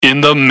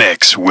in the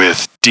mix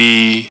with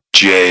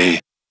DJ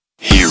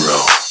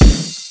Hero.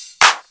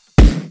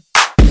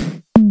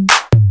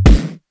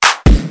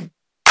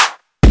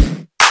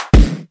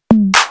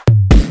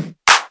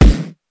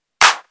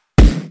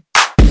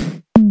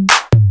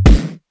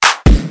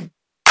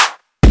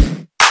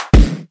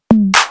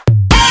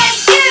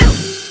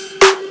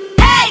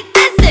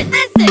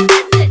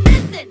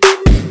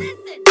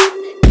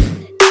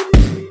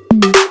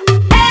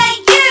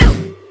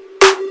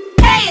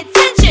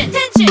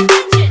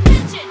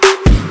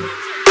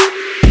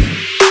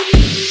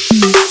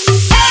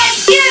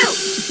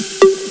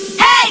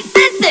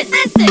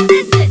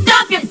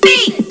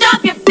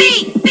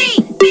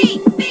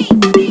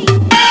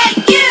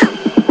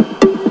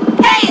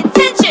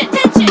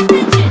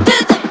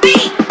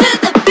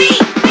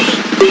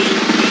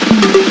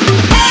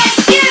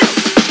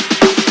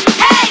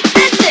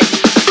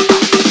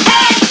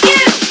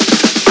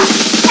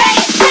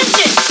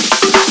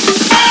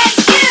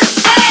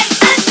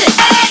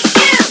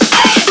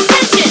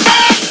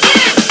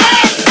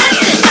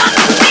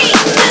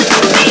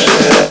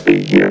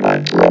 Hear my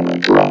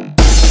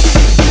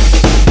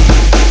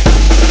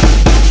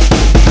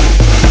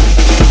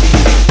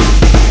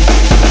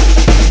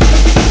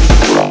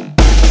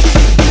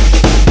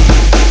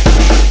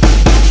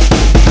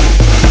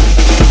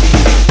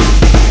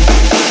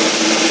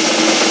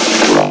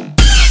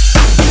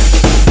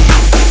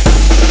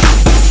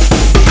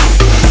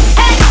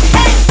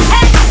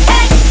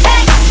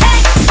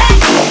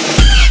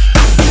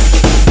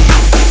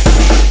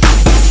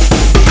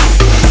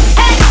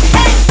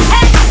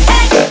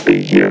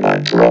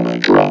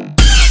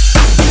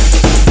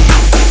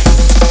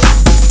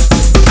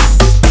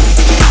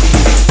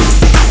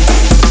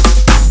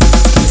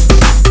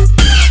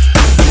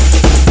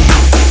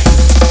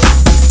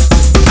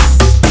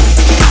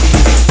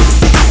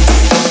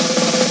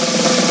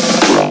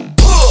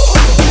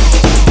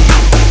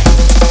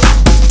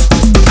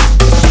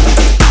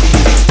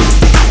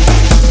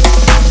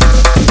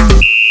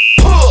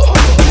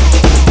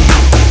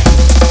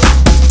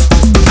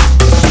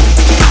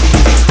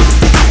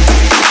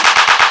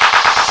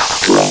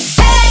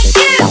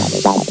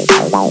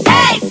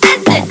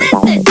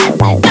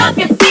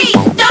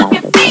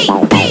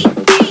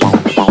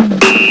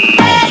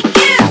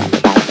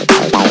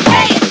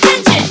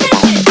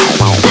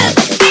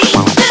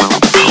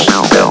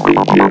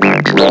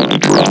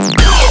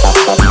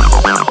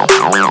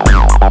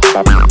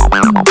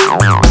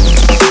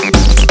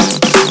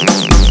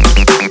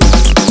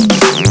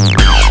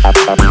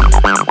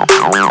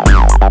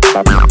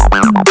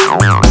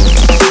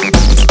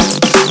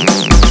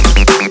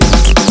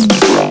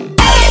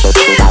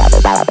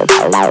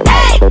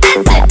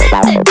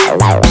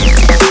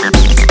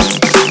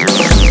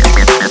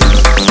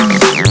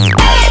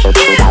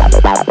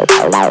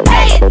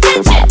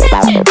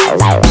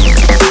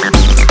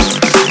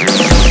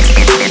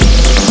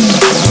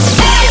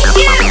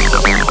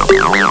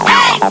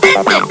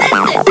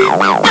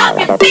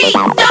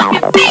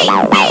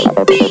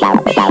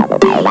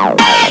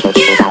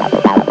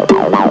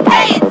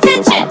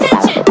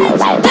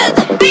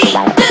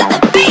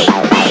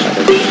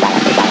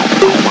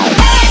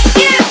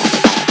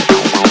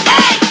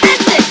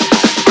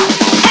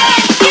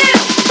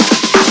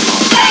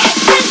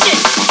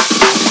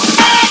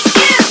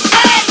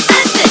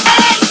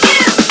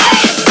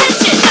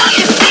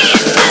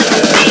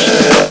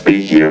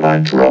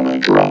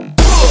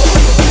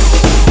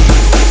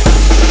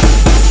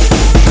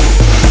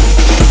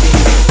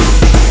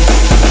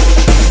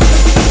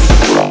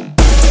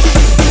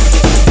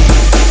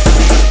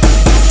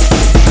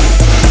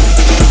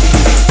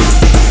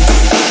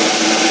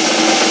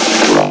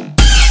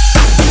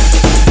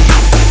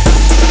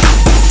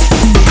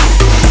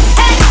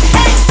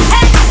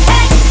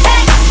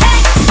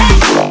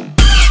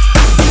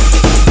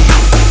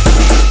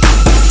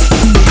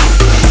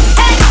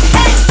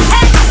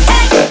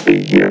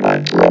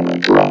drum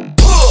and drum.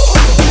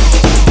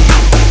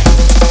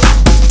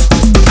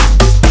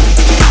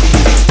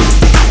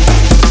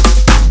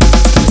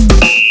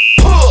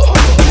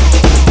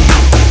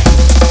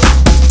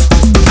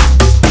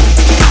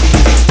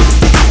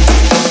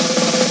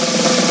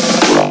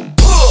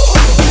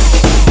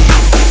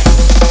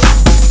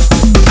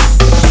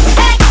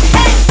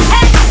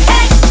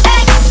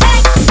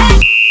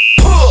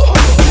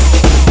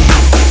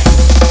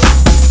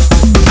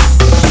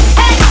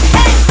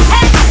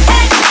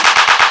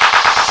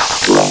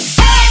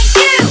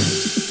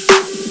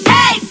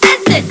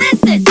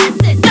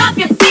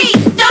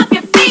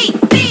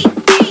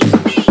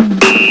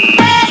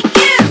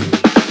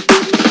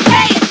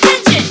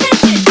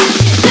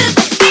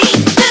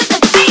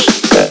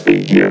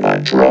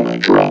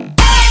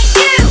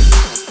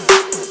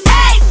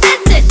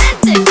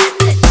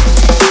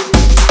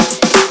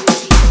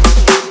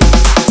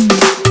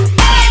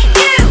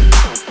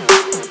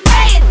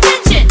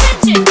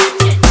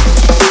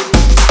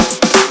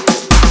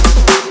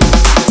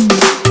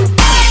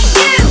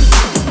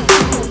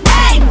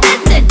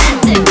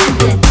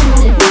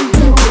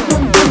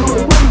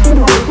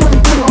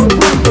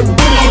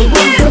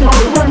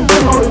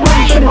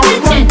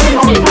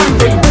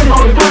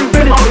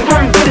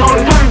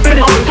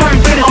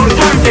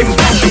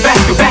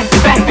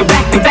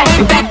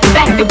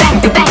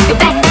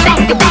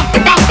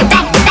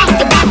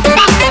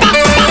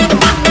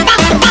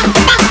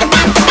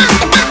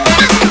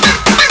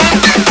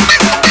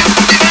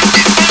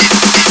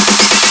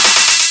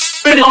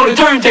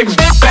 turntables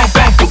back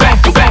back to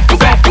back to back to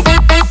back to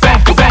back to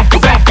back to back to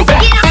back to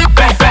back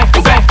back back to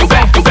back to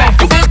back to back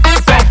to back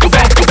to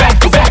back to back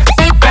to back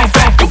back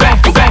back to back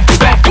to back to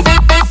back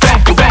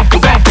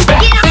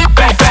to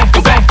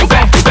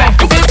back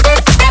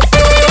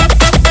to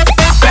back to back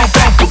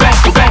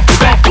to back back back to back to back to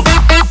back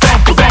back back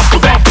to back to back to back back to back to back to back back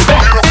back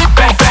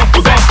to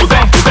back to back to back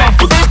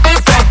back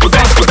to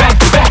back to back to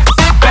back back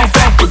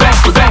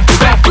back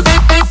to back to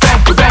back to back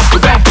back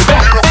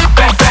to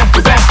back to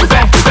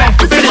back to back back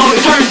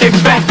back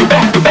to back to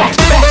back to back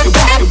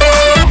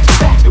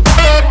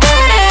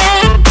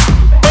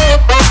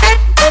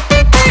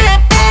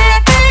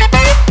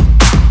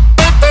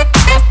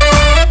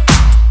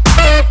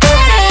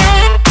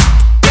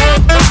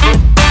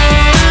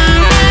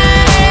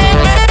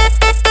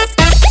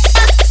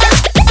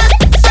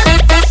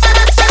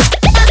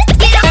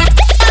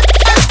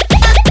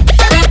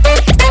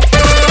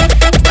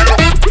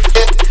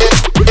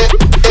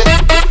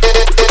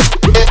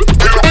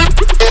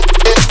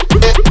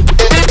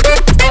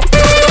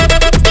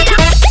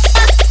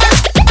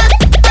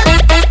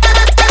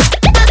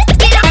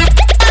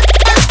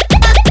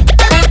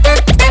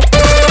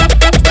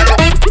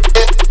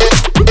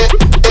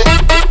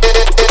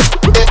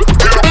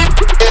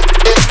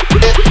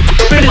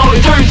spin on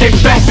the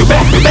turntables back to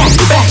back to back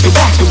to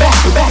back to back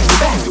to back.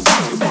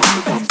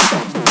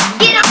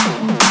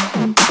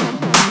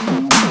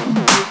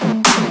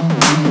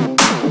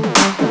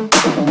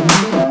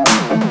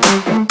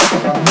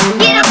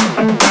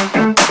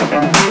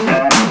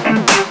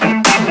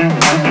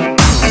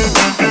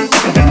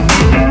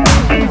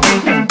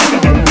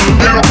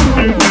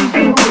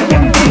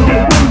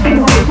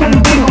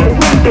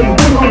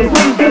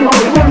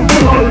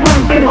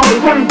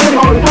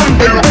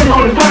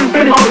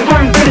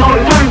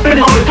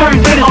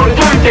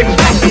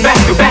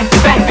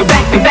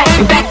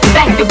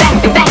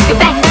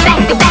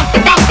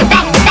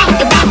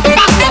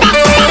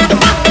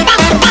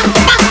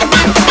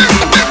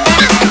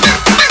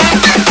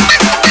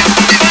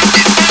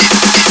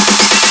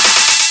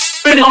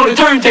 On the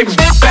turntables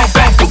back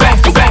back to back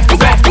to back to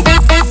back to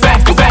back to back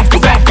to back to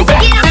back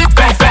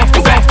back back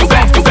to back to back to back to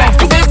back to back to back to back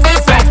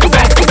back back to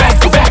back to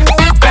back to back to back to back to back to back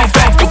back back to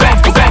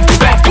back to back to back back back to back to back to back to back to back to back to back back back to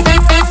back to back to back to back to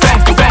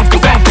back to back to back back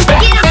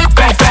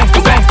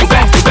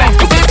back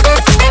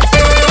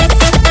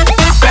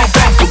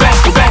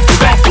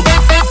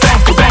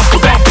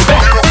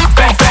to back to back to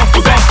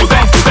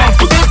back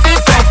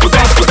to back to back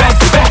to back to back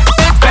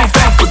back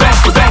back to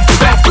back to back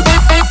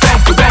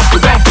to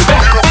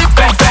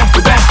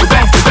back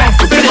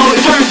to back on the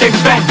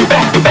turntables back to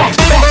back to back to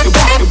back to back.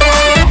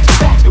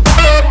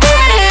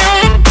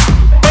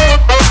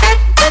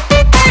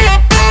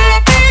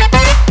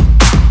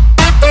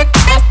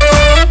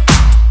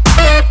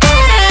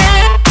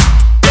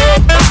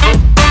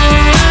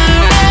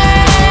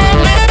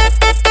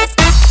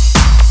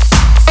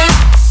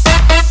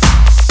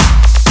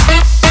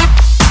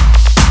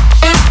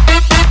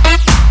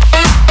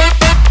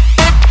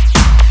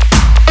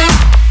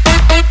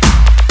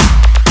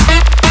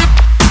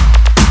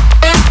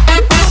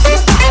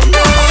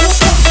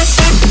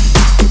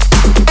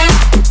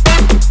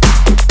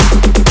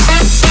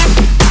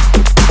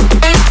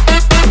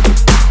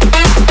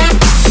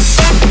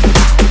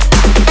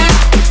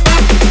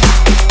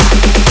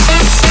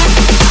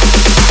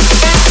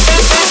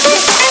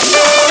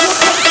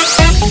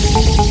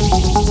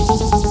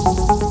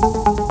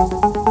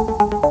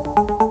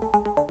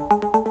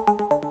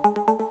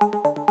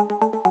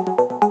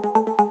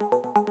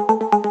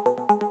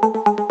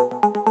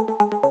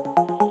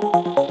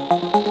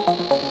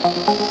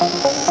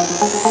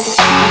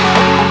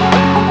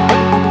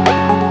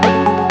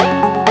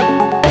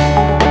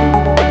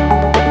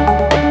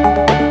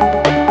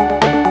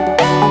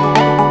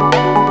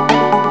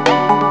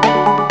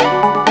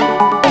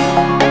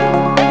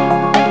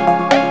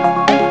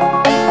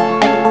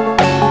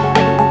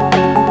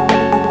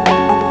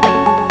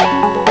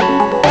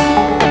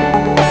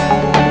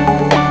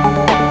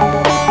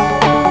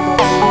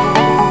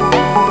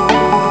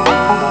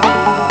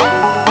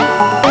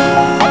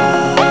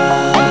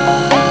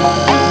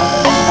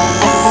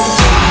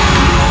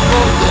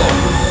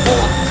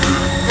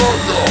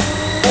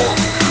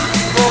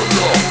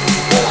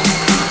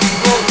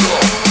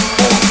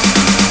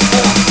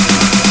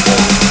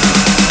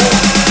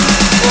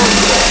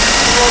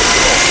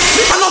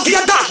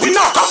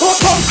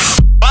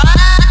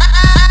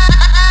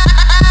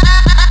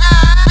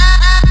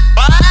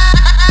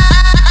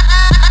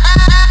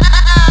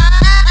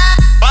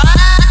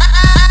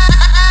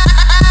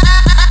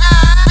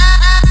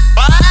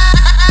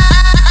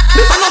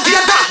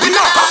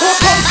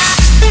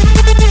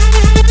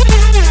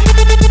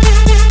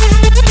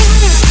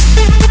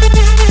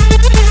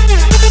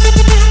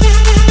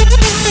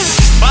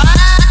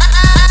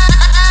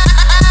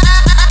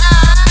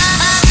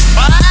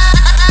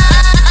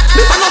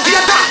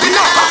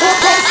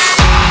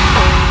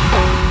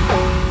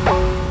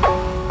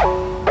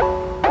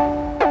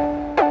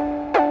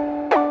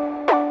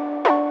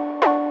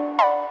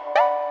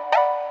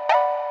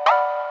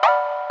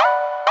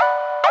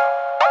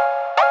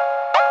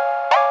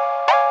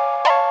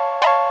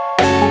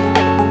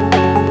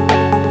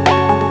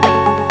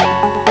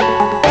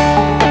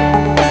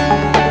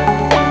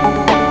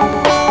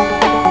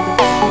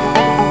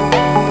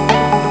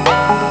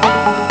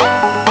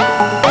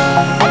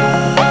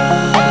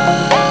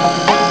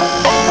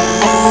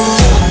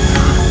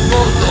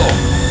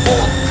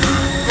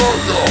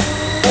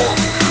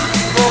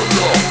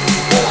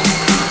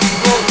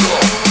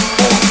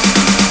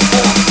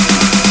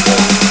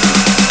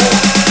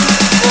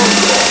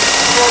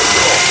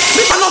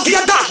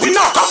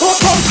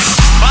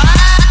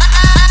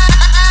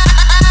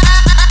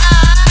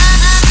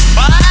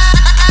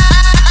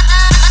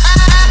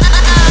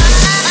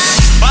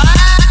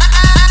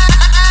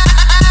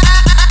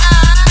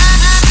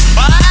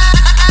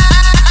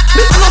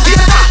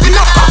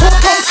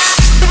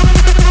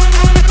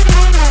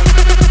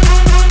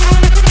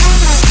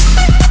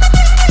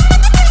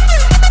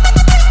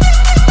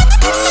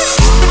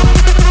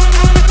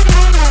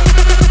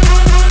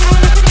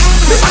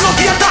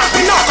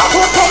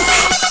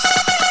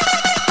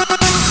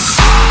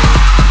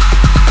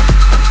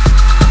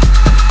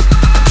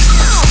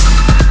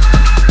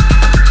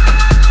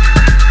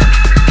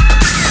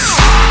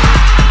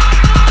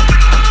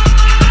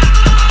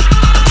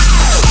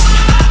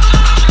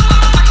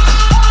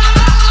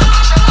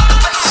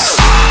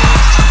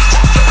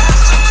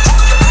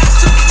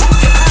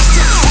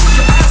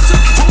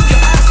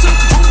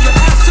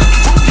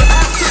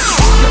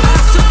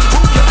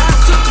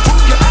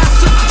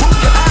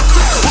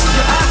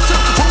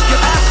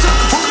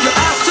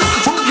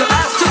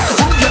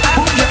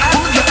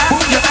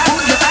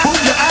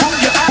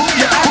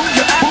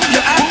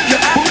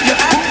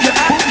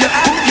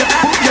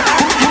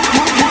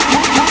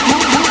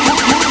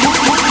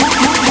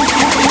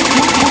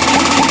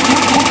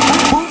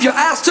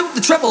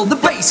 treble,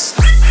 the bass.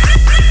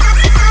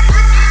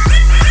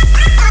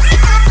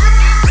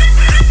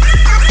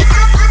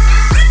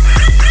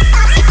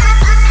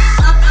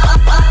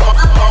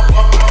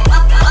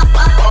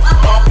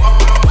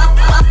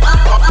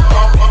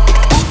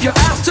 Move your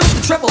ass to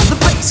the treble, the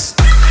bass.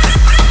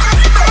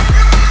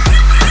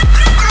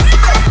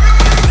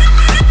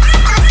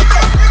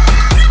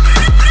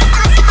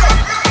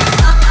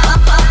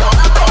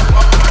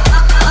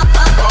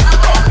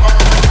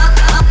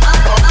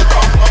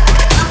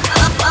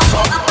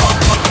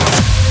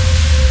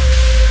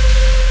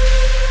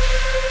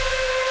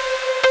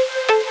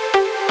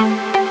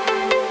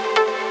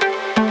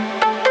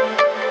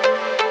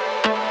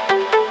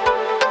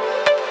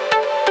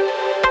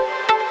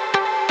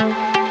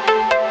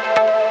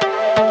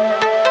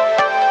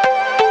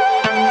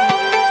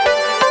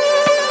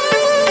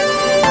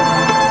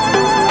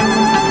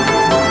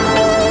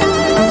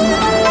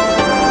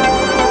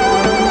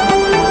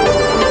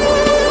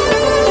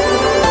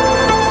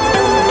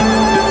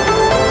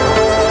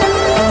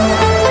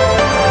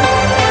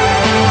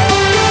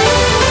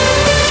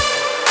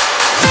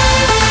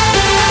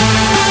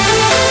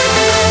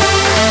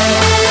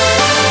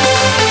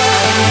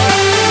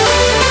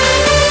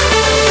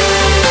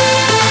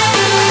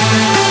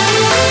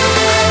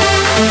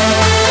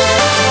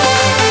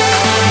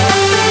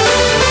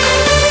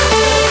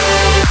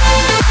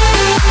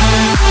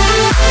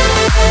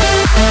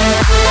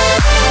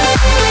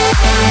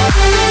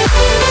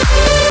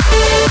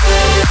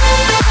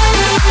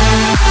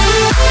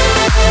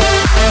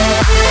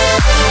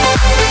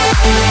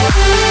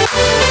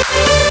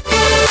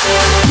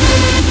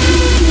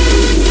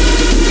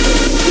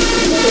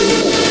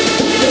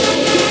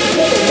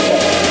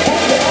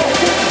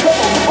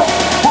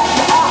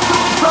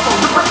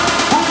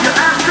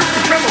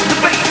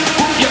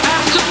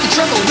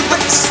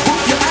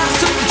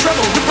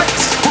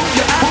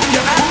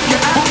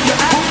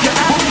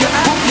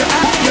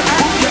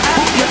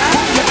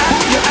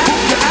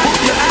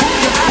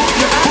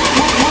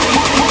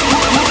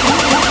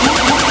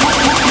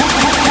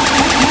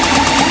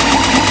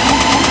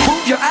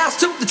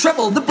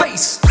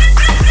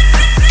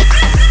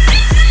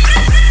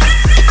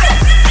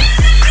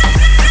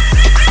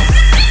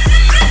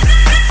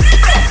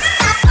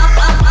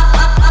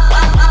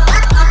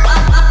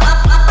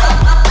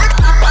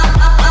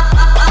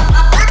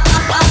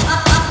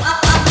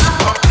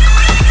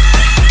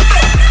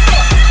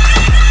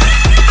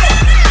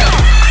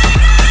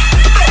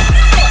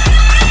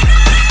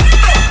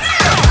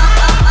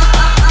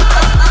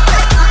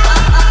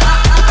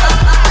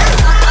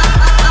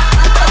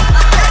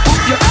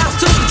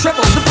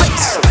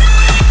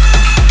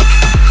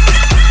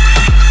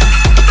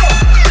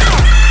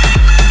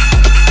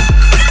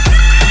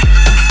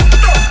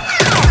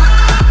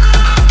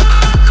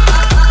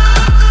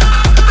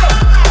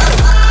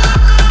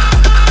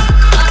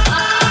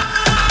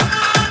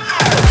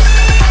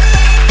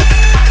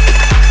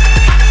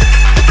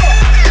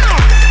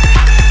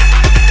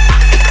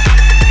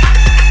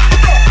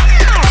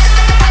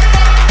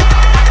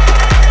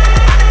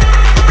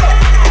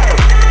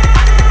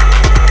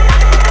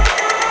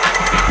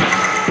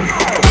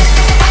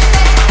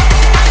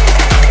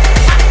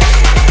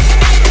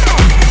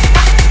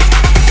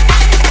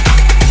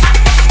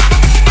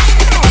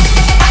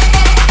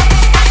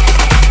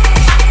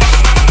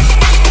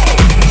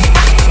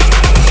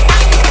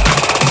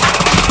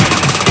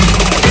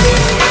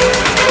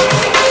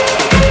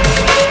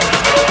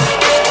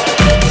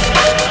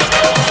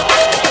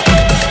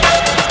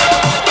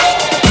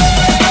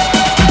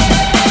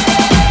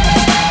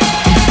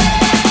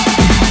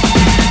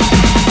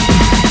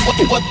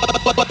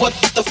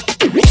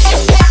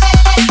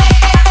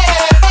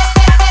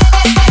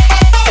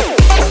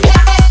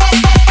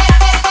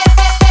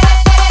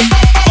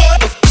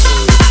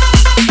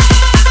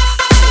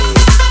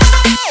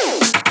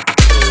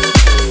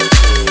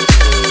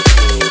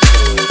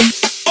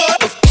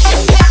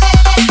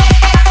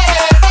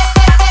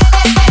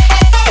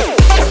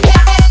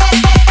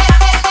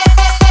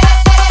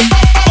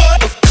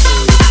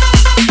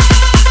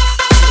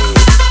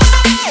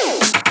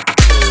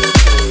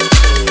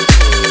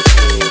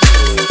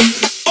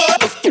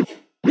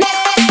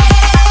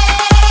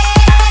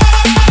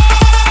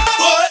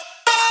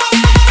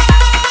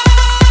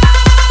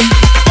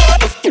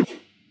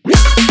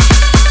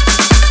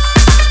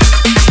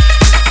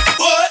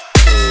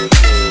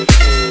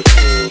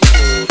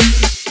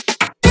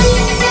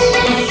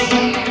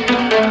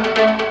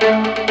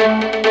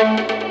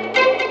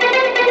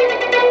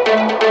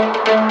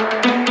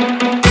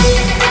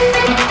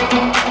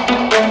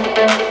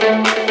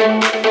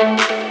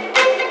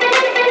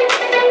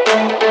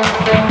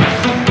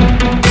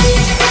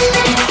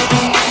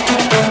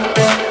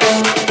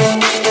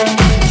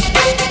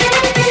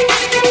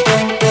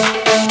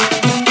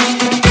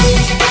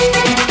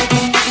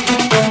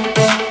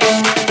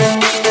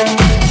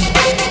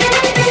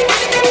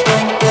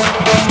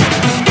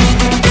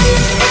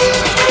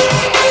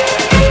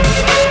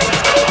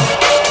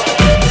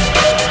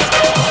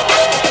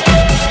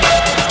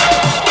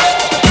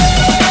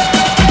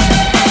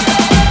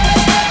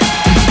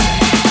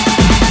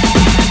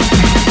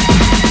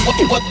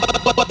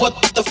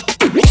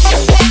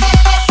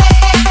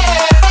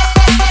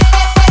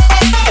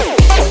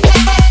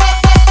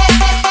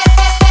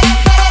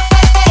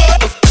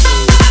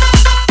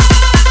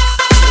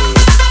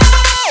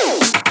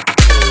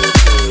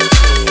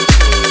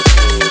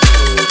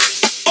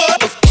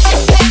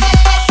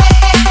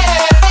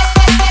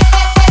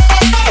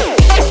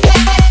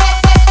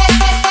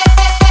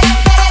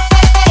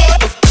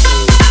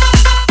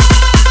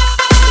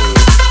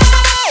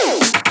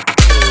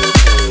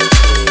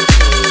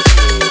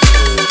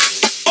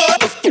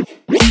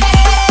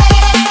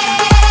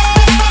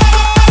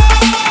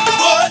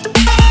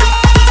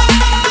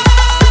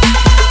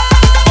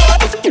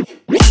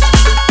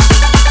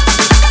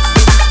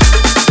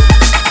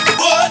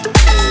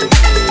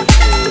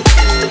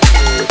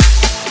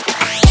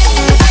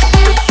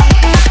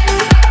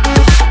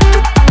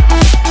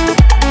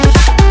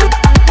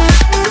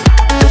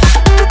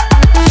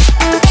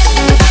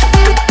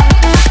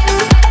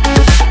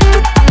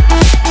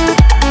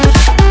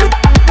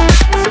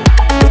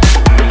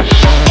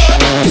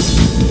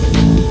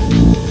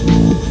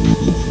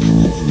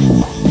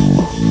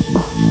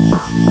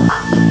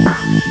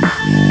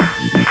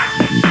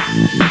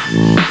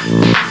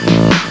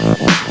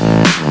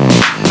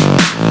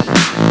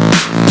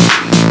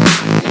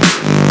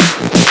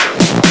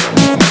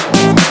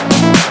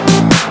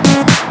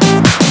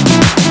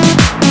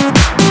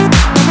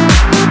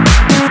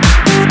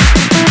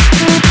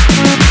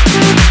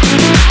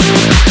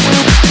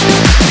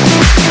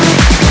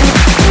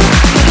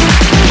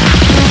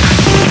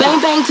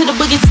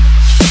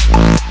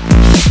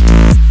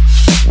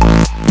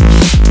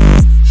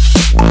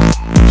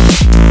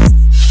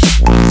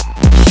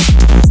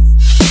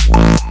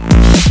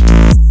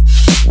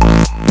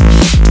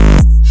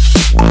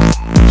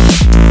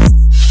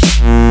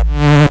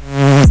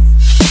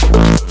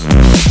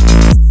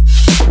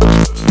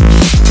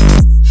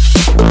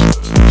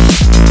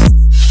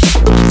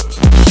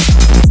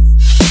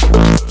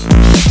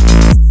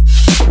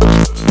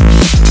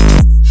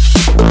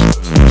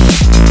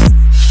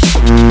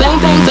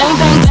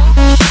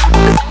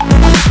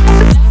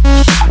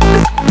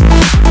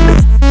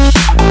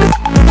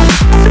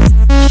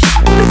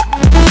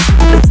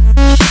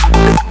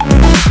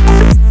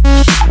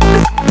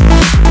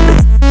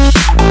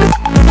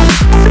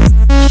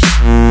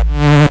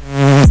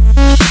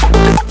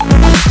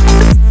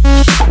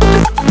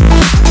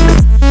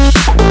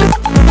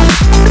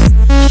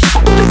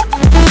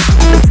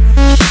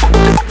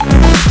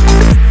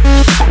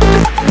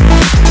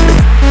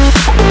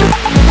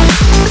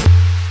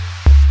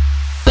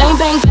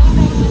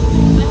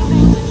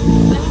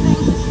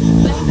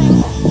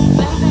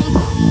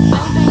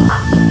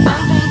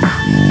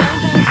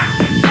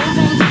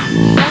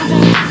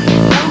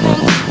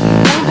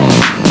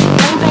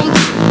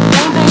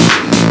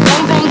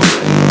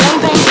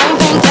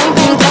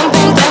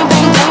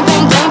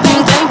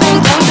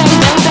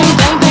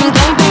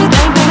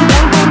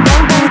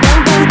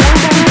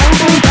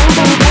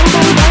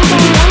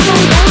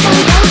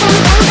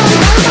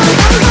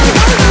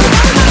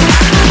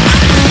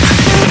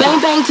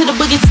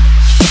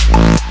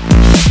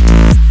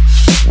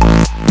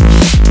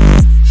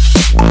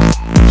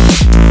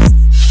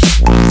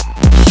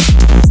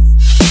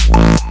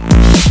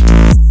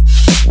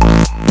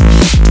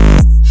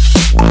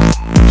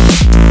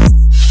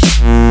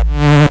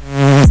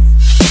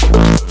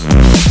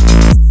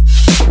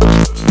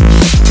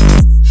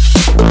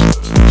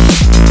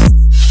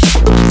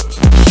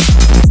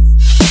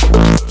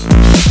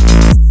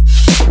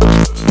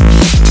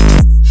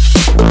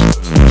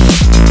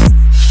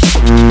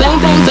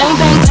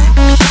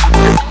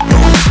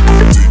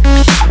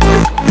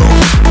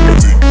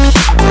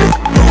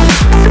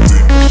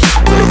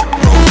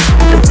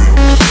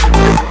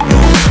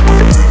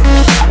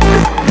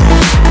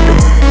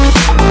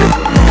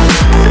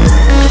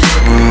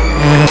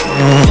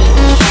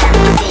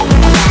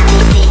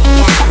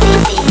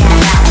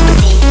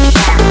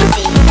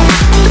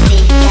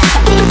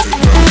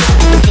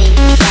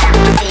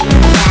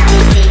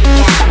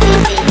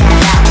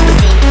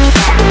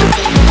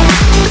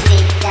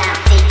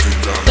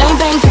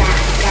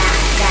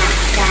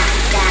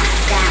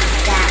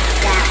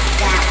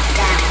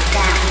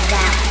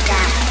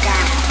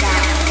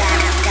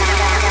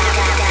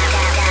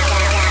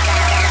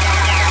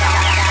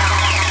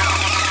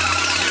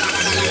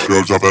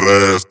 Girl, drop that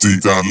ass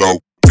deep down low.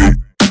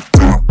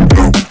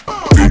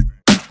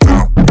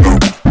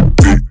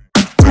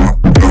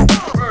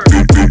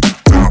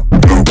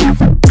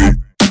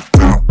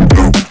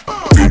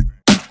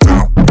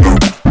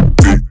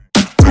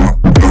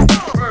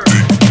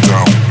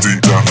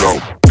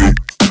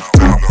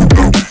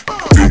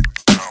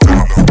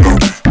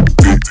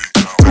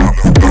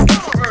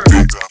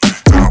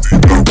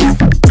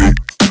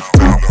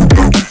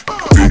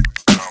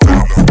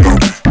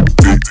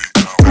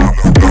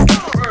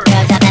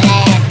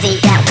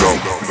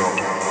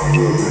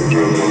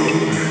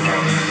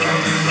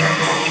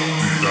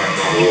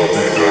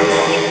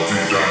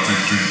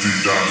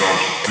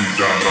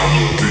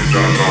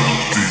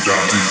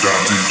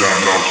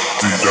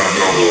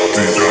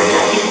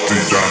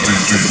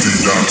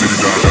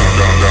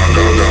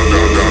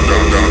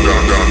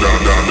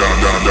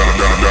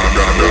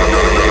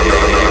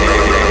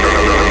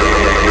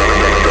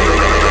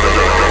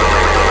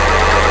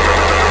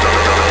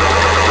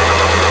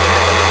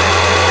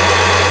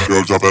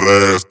 Girl, drop that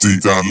ass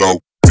deep down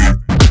low.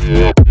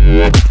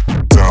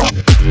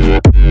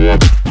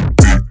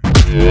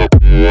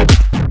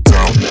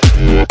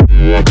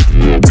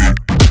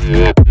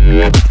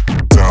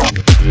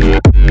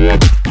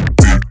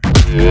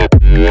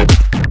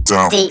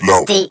 Down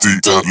low,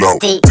 deep down low,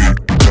 down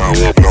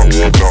low,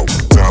 low,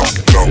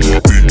 down low,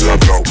 deep down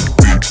low,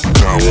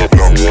 down low,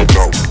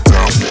 low,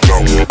 down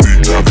low,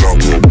 deep down low,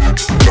 low, low,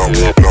 down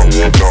low, deep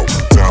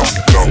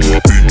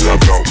down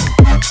low, low,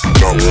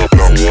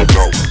 low,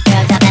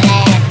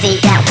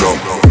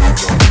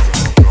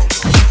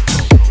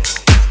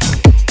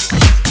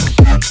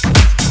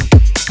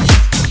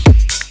 low.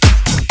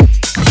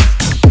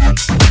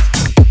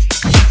 Girl,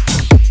 drop that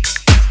ass deep down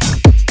low.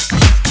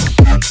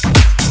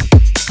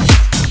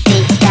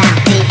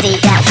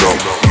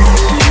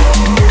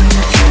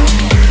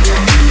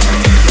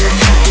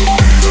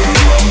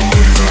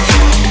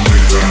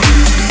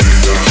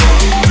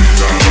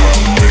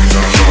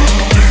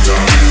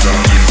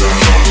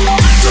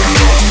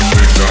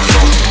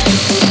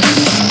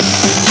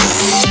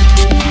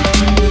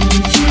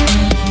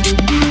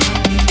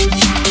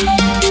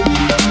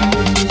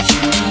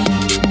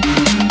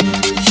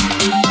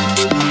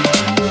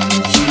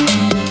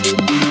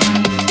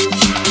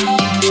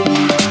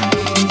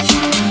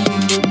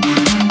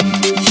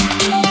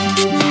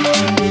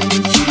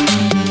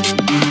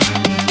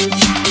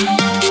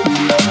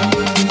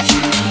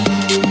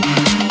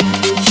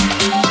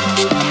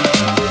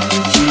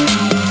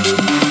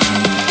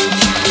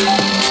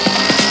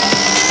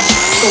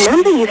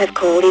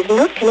 called is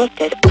not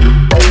connected.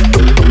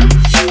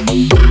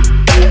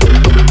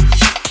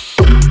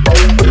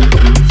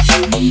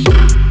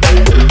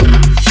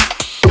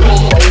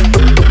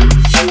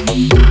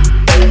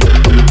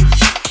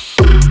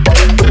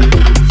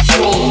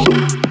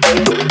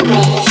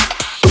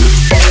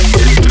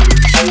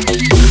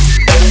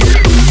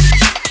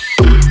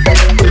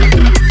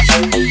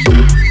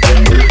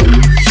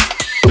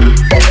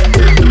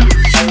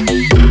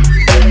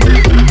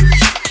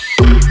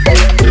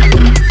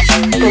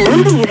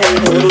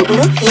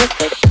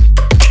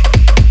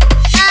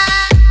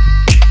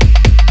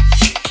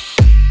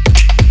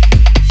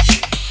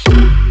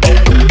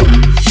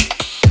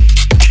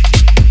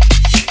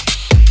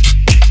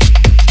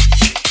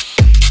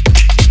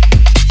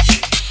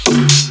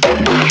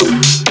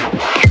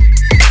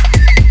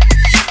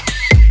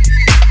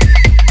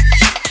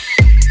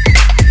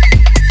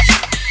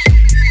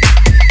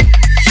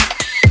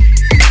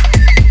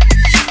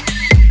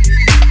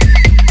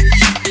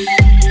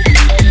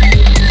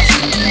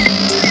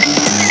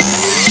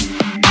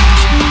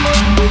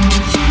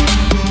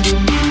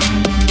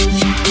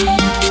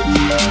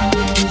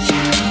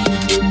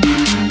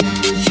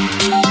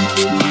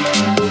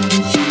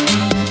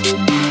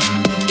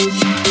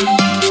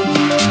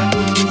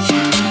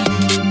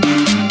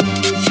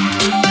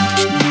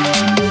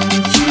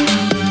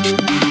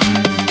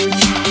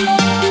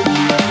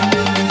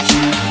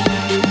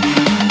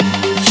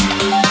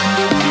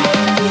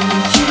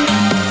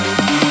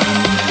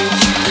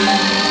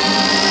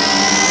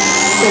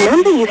 The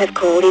number you have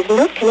called is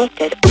not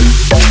connected.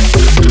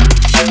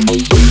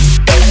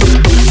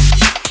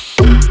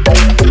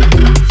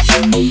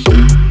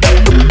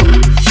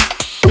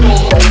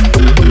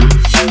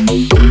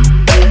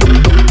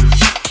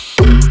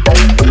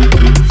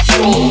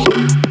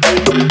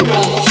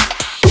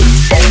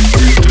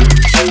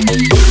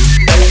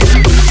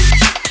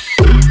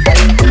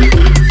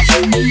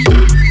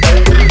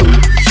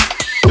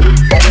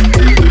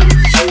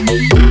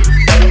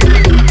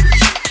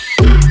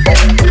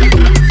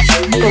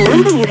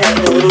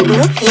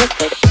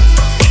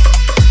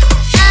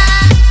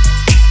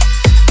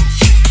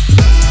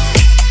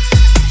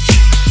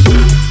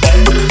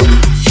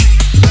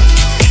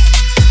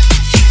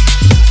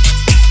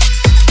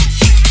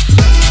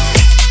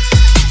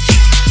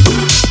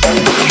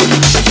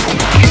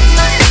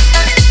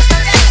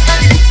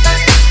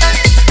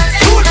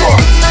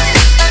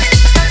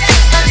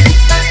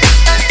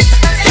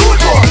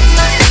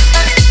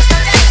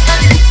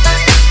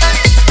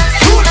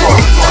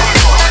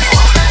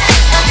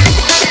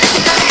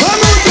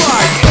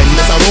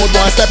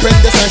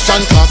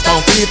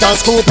 And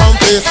scoop and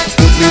face.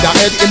 Put me the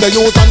head in the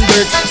use and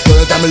breaks.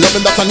 Girls I'm loving,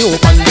 that's a new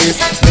fan base.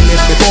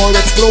 Minutes before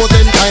it's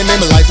closing time,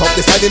 him light up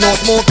the side, no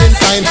smoking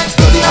sign.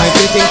 Bloody eyes,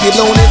 they think he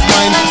blown his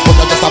mind, but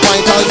I just a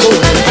vital zone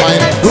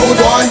fine. Rude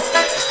boy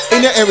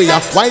in your area,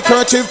 white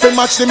kerchief and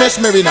match the mesh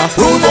merina.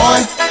 Rude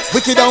boy,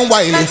 wicked and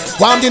wily,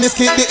 warmed in his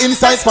kit, the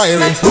inside's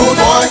fiery. Rude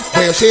boy,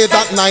 wear shades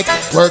at night,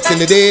 works in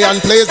the day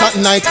and plays at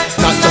night.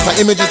 Not just an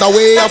image, it's a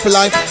way of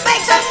life.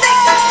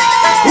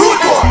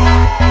 Rude boy.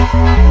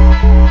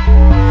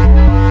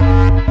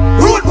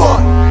 Rude boy.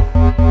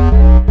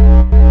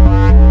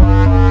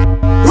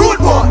 Rude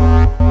boy.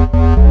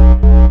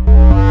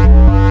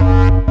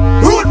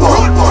 Rude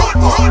boy. Rude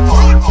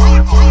boy.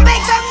 Rude boy.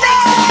 Make some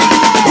noise.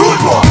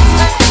 Rude boy.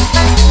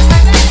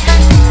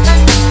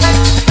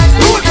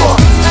 Rude boy. Rude boy.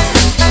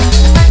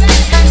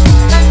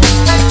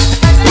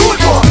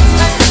 Rude boy.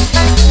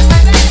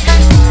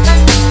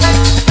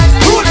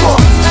 Rude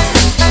boy.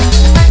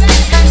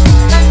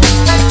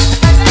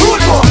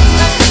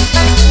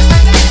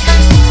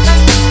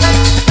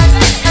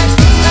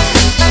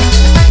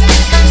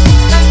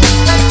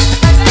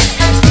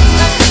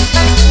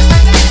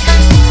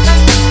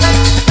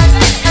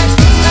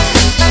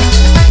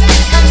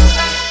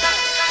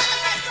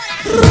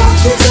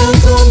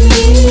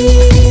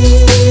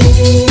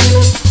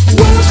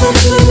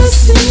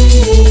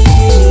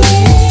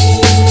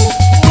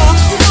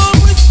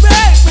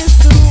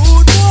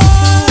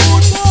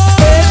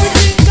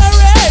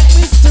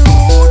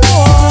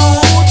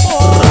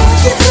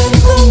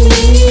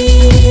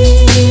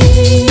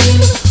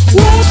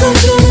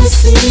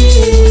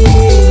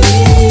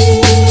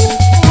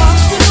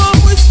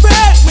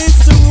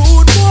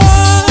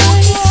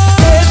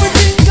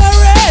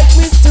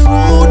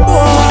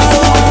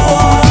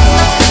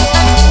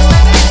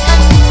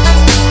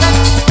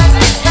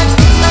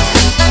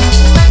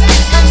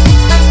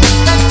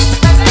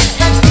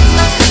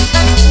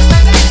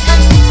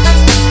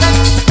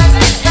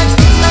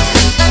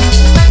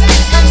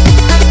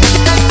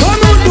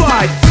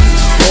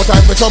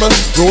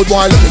 Road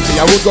boy looking for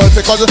your road girl for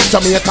cousin.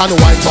 Jamaican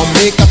white from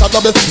make that a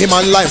double. Him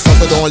and life so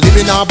don't live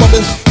in a bubble.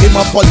 Him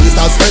and police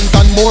as friends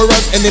and more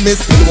as enemies.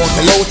 Still won't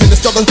sell out in the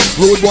struggle.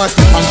 Road boy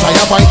step and try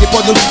to find the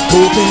puzzle.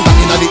 Hoping back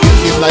in the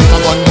game like a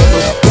gun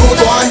muzzle. Road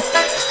boy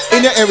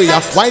in your area,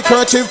 white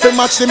kerchief for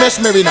match the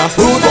mesh merina.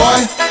 Rude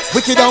boy,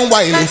 wicked and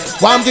wily,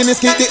 warmed in his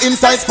kit, the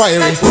inside's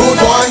fiery. Rude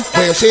boy,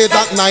 wear shades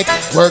at night,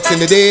 works in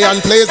the day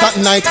and plays at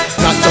night.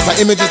 Not just an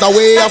image, it's a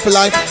way of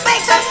life.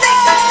 Make some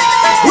noise.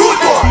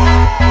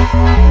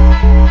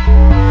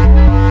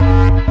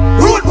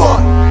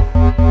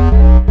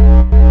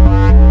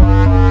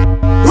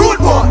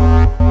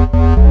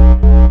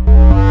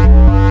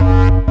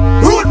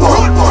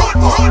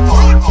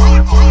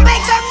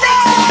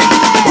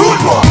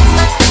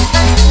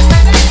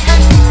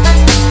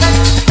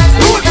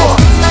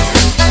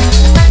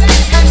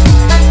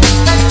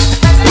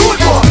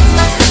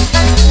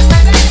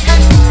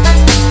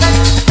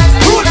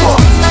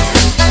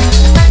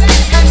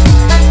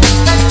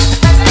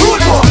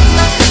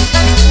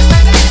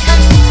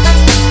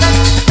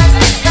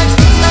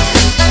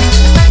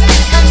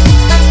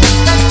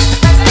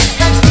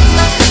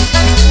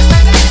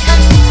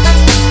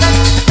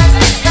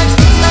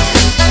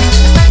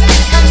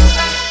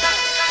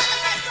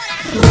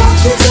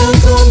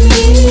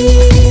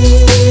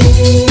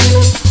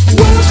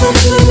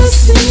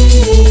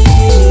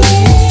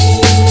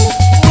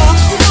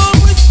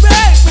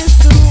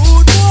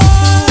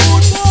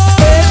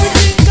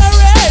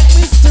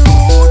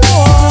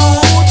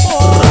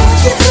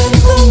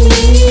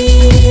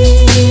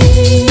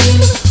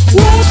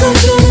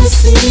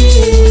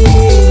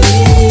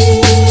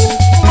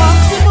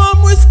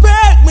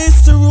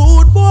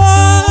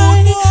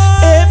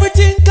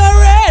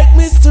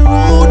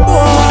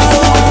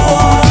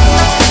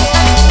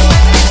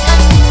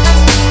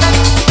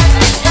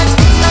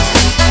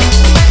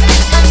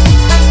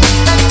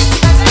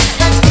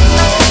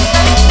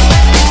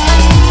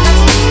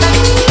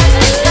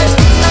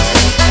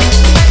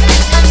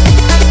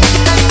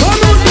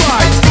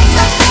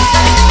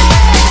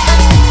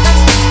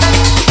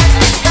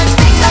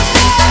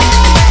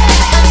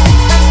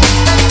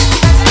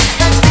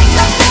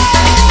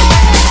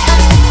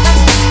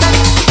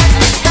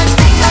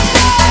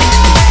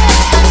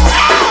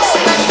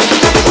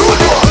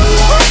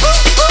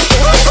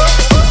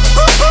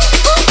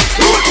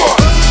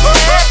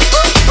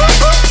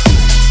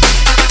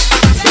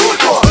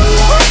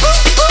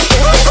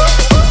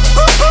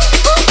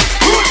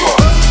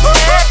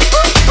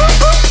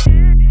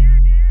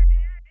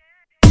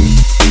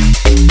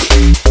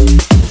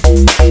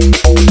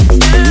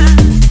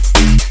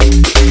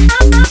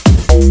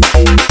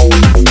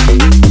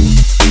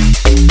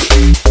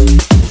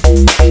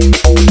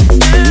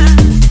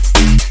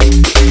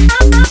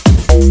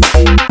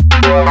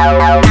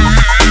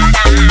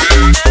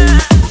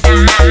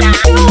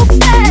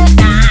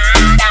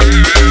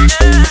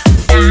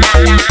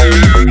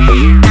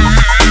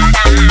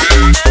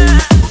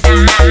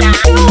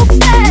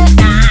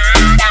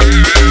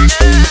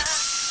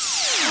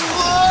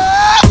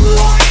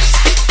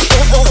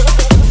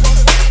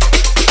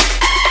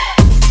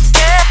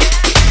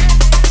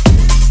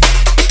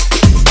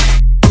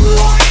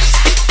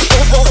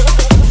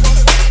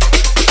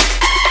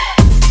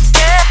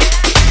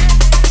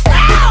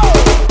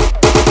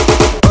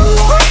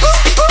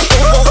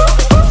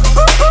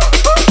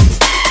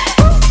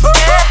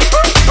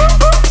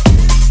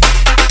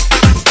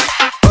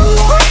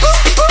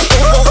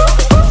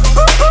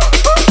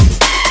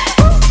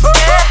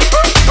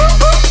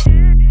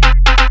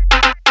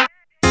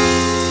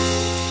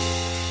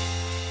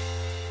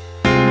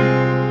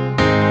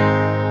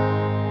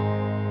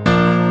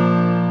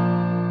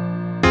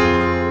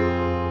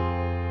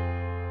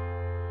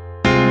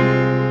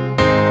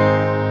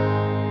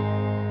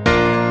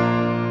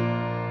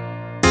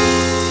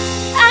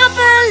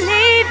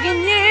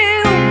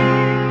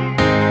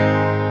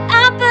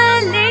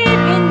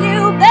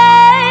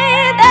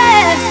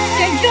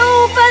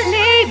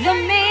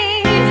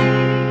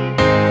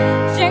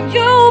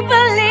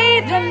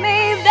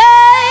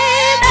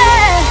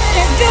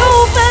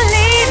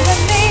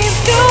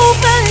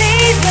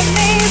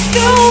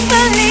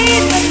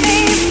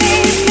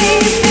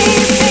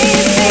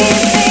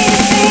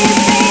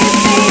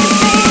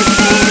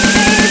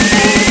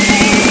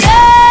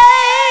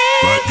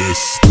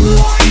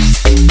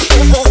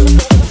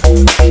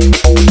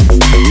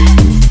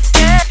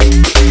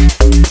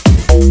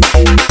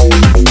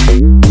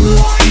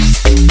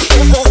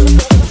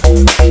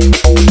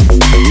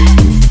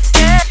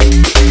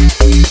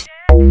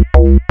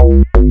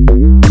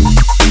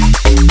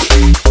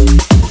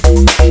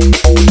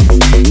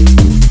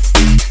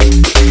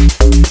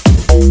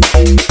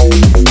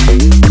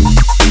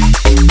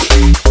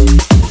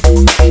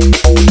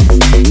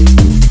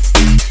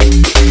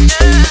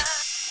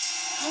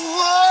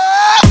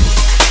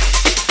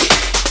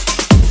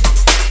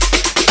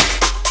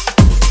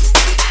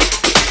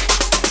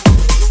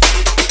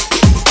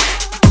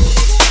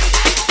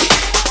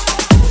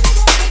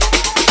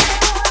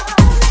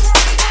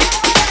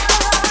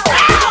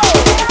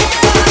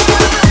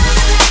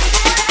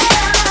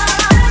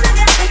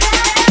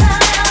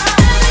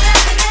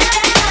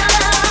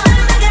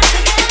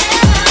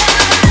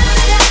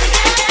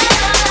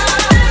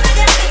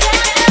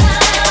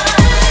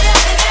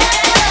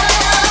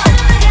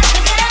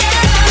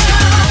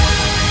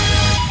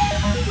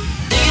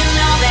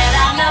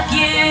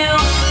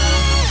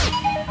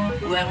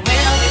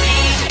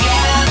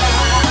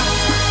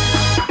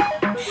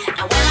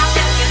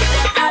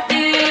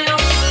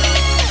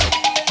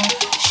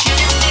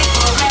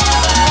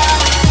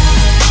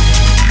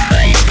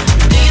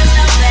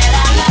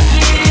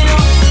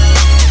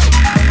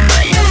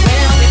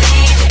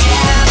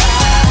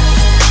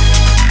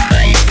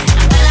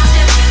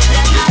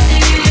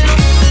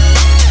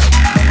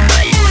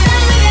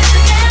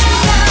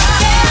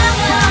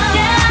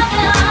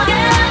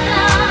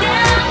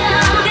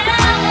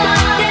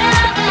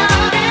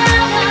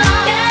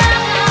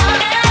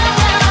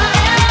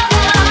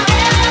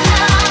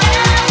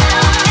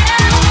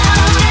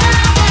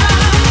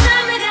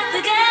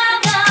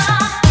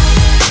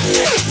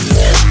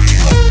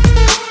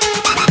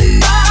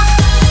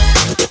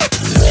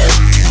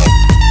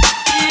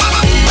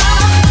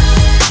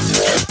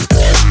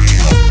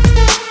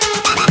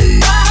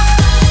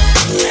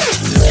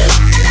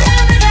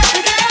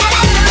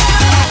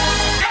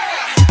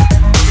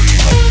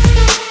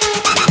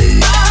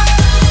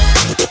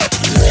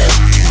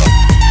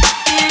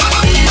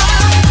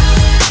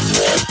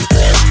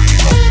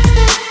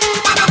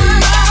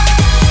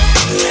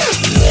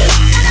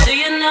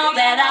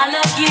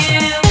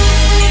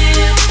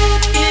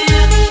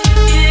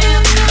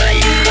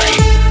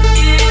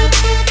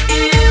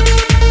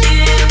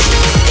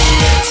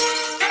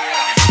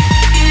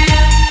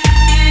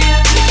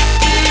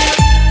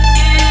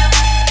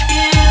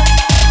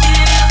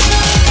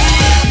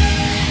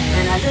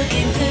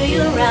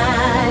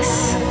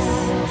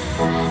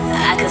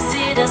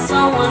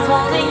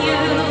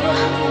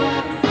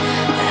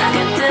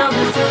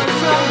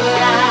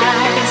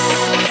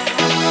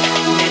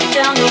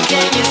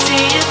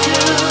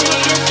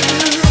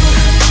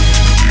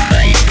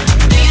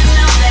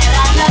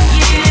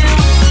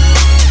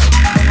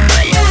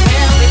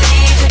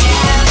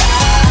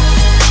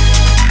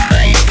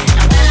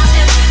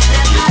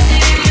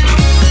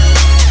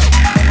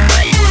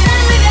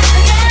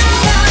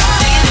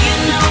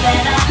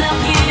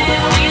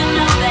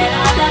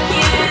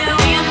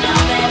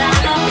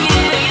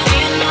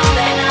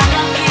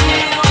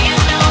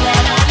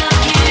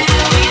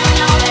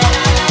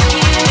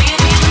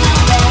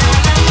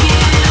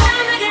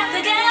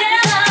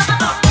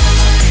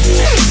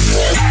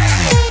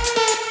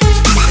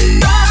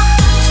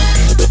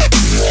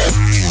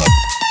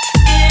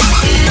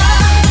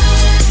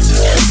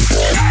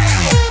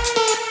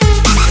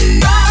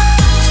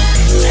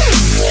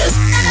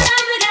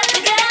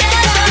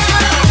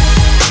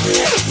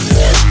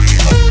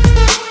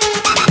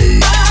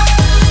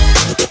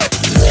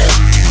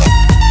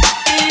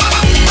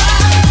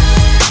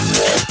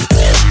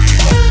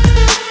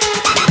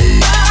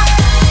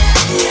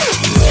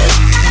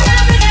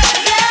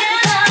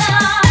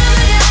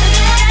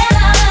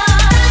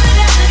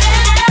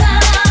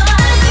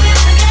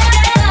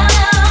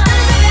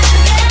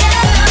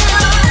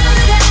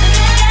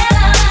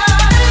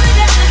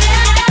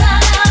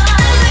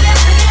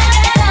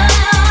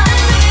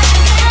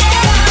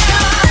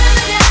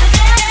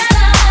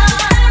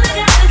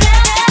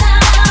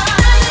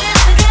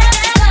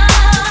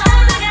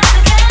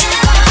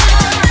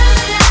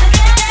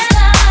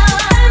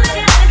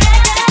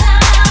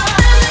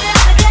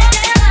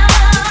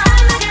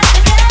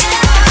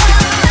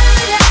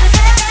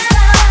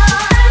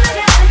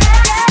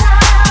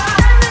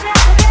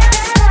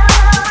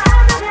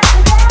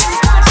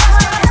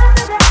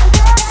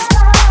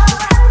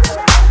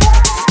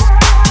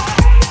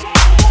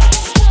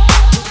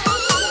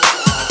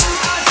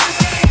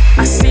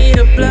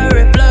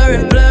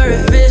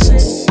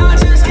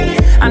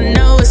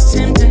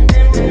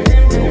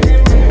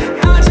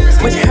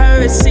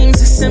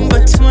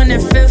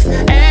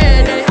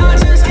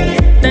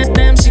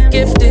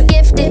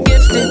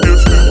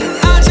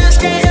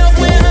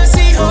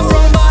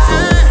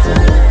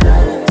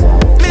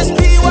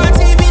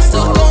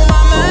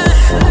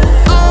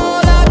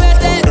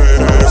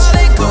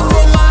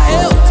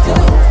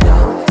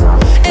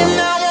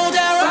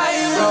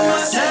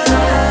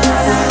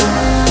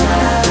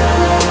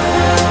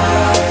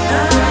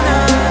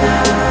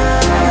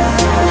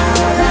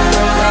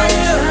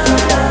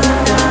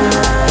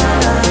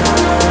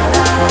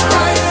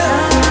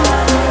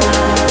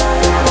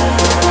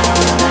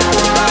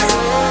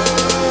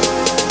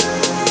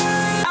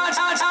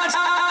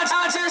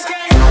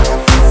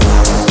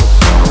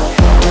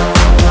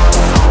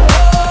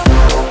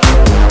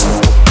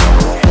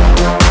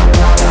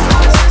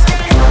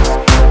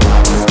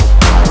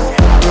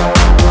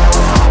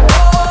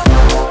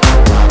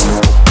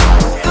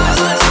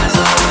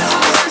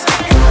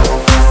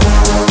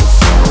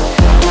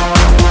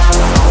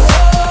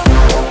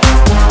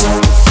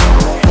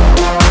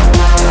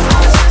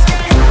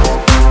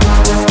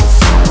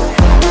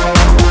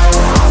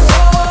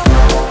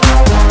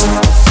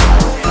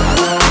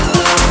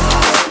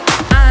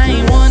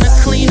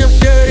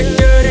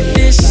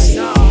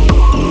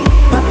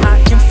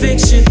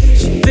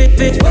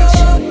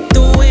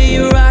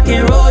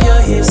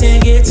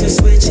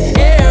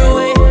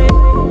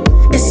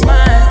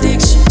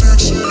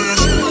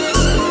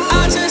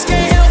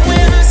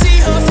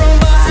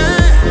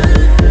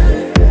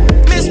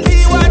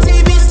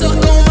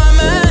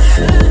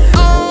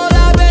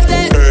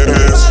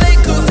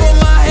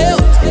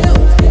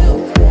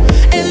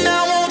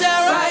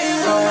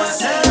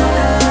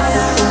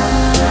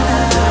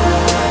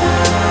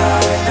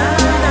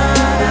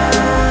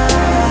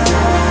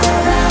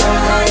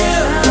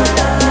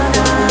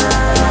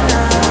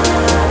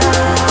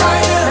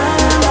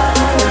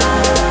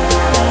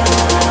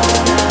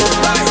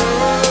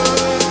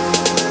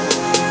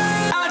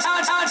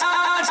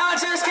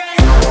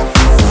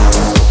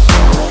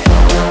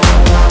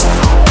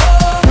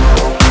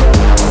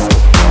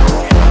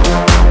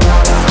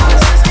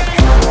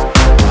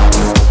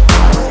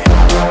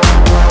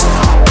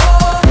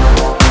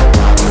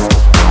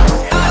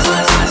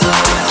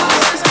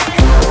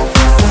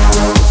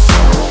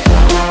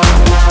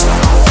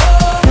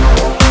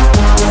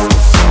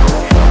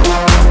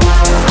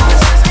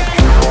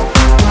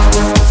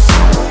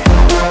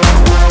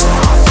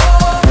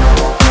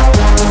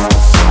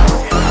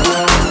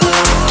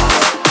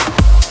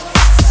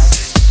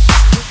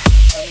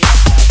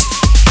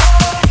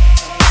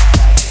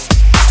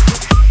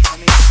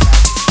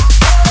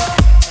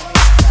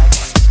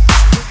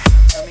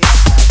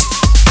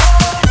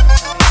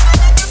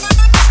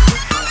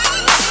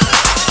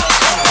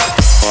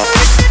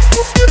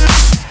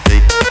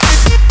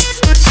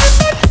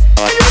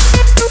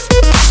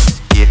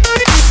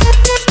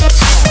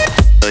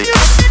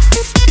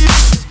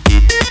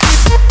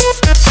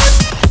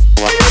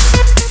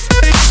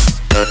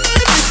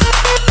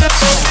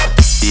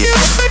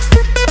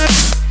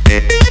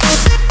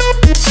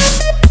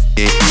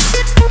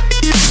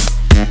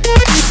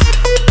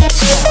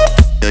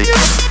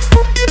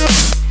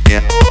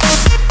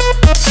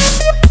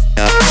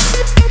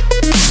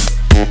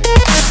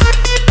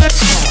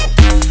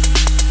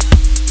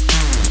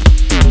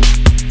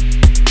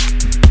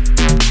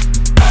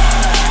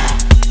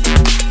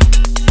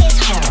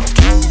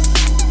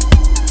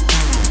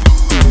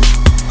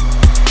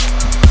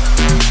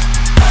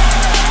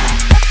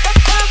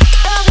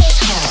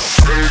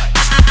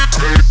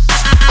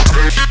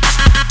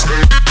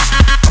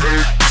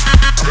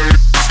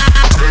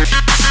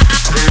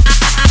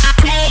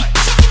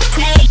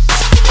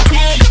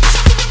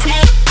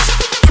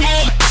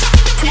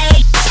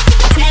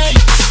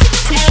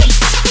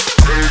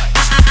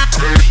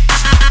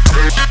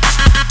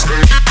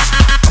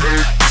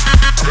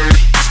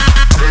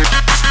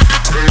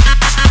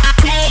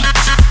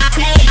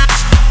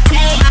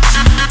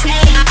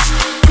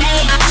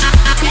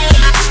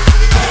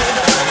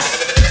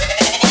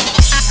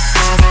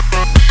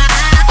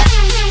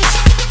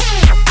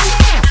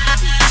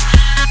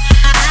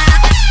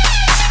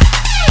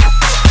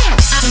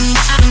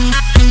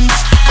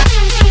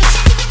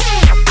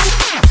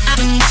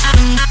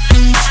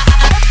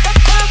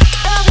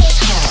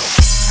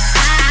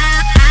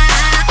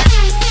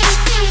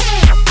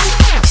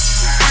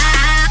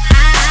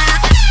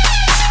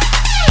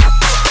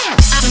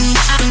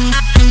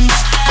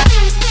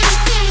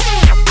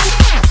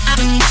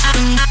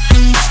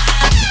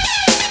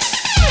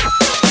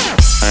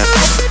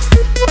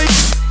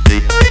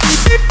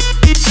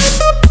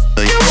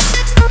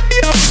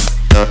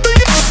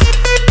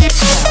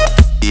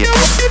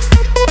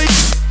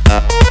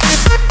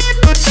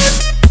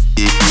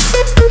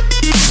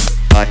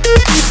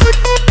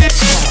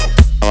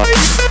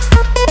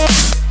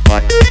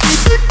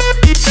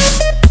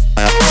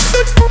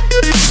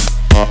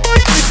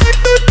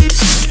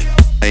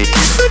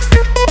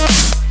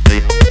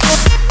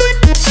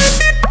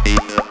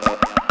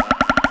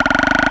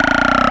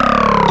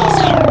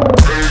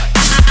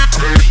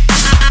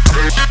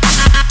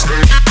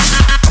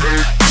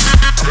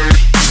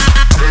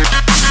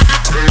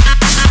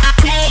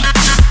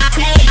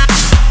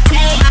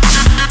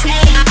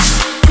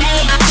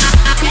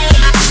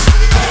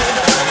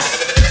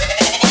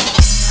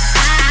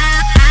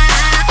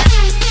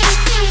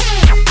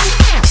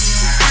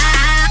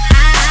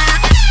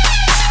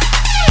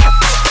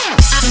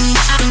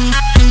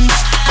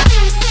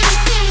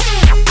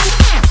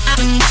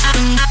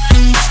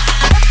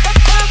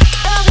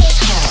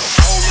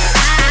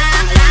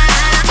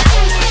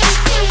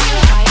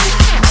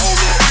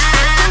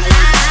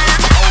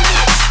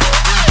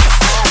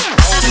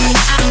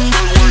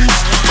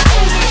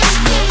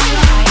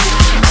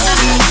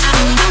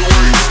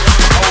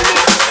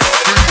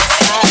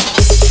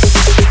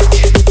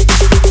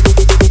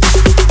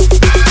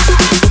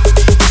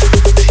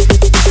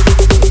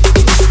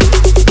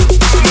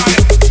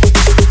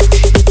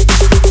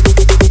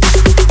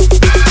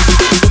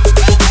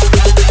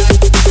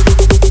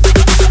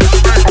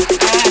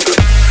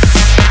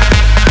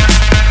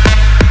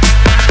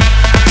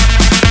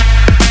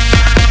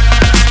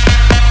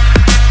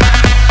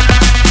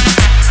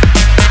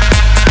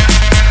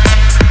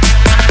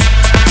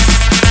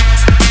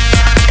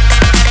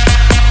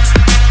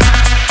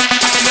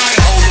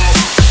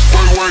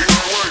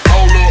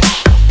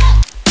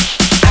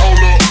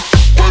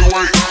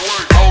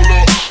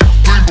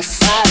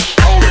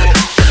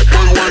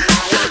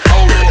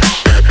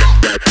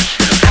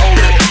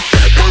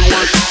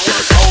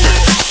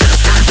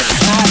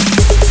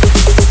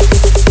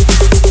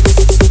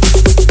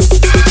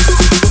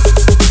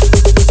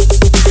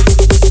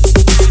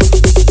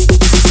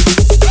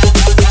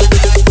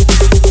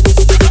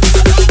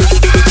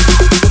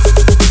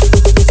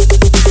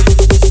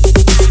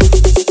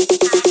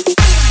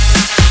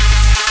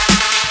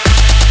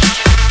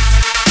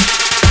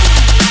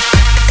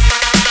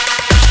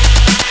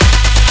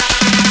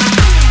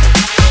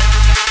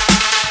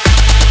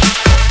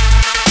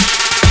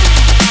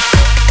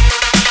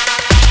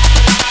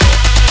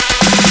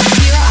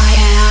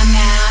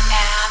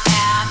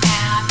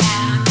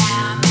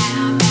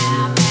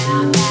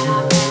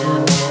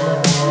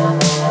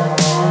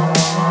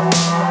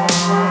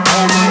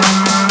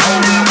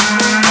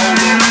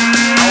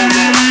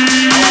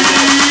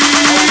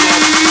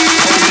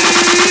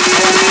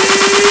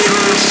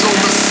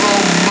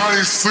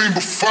 seen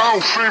before.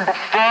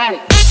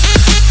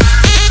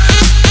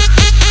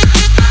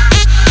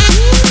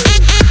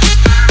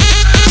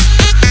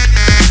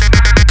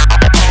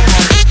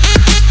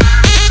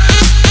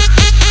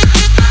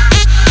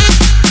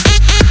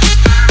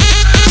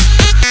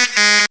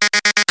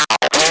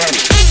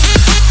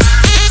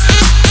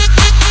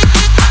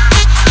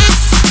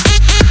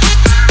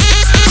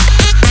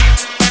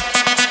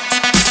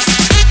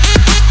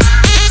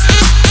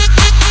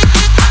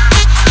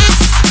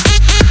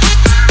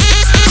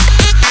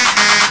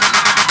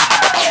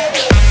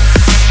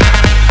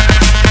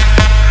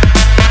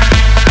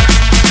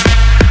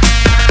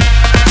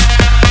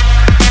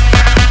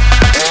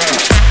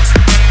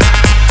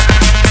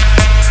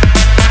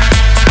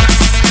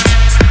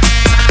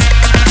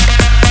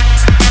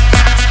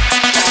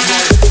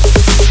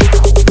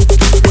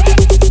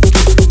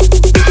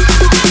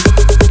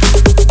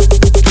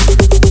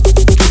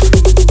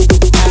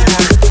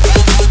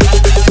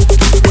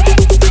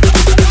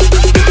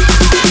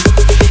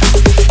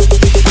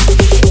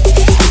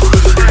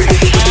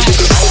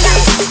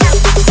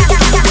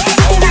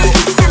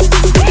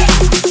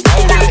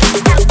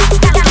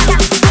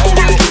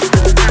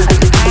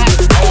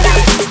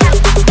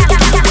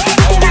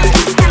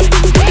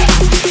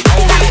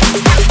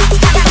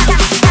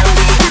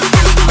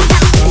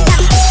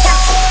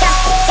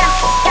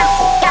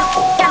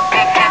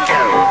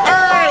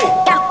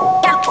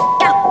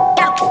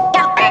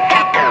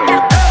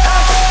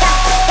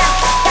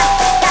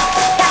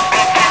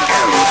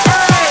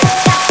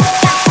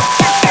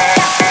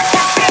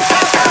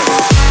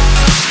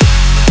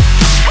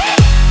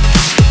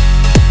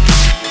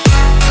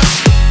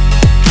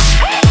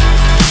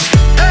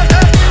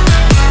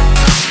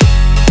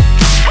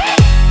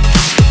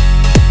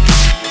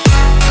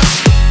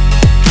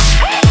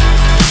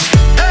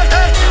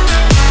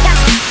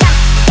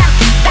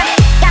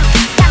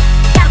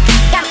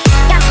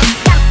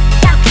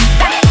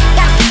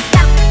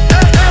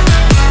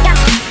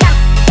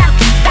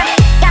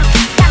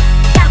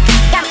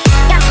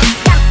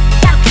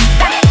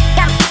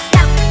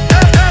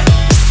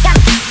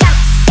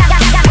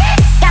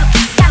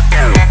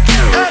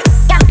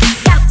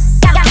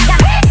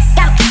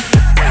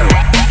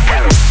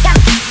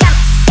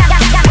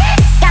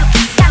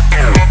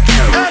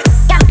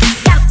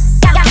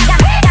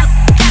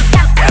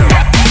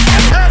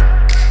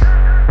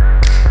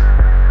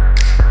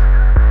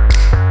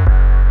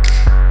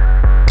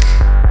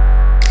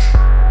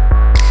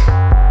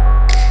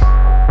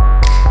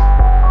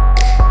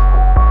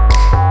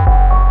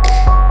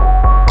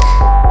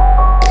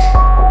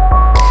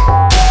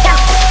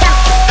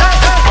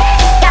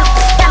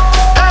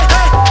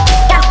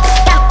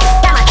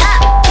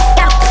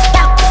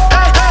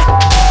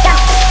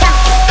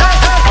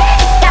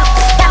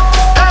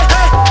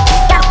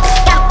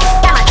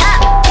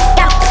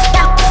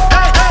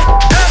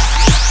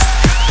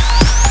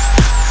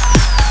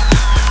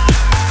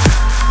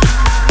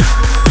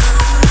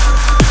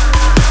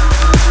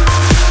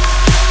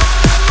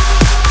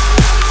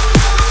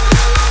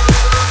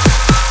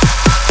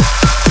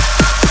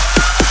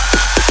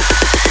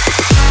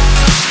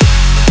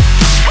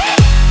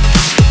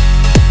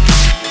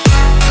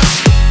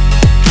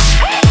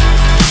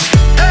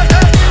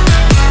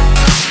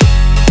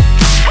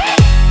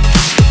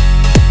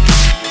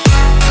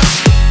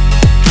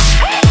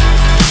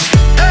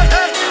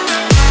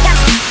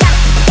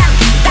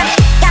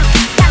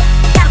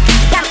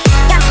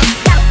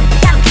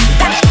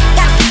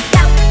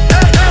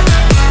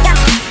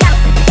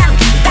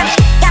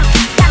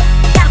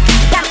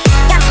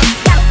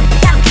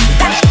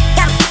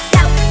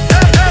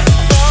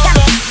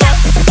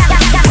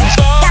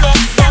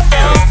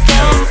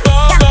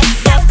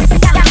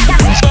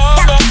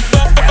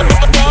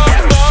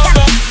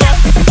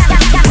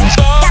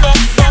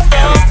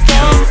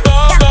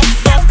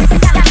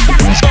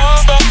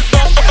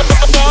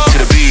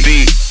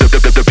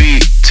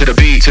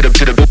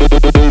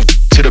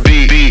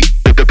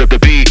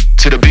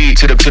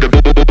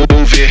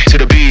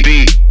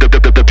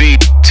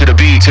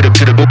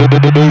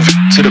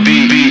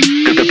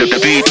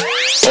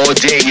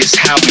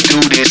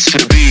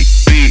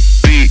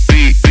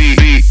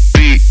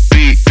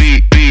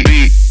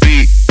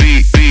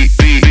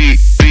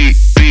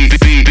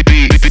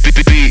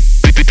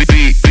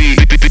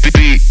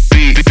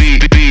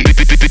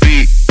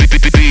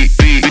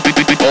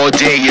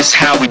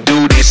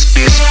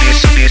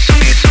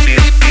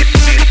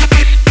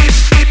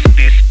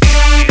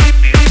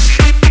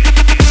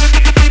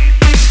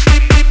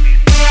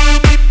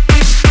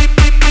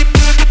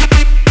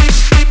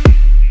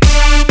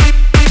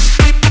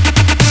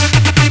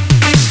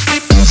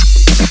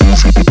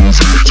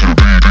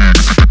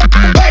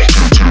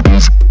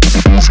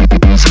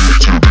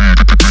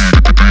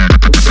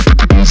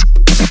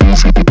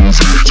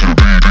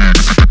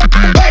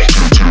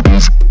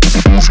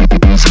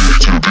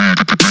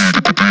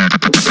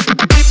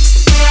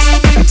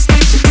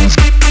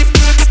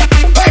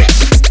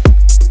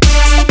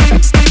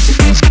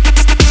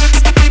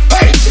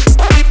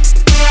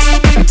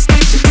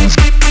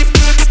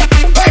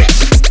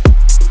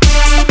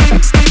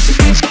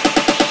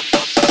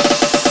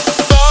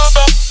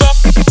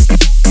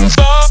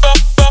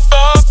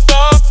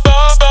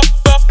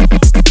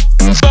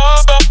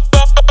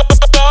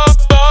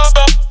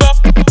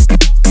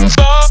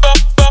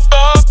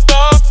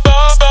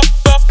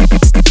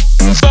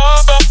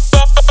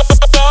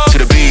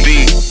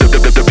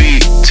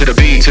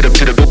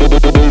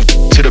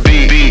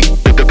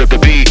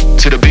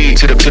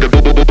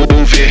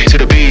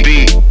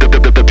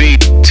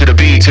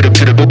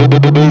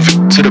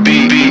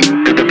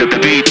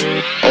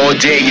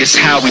 day is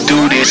how we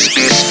do this.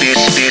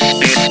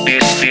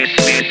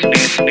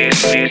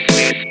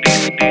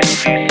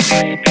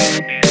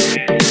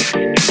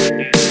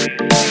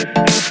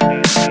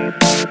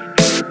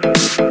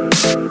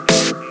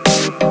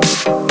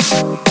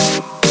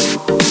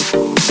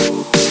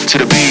 To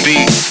the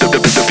beat, the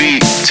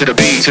beat, to the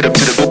beat, to the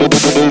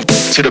move,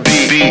 to the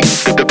beat,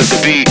 the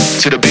beat,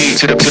 to the beat,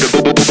 to the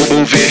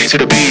move it, to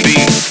the beat,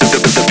 the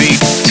beat,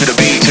 to the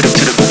beat, to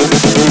the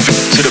move it,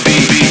 to the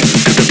beat,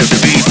 the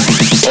beat.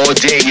 All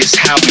day is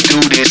how we do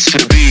this. To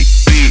the beat,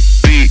 beat,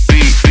 beat,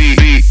 beat, beat,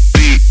 beat,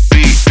 beat,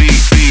 beat,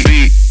 beat,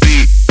 beat,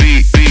 beat,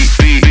 beat, beat,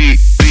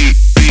 beat.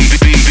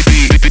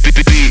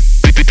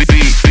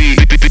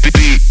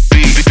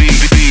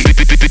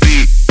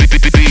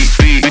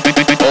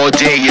 All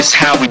day is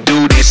how we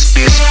do this.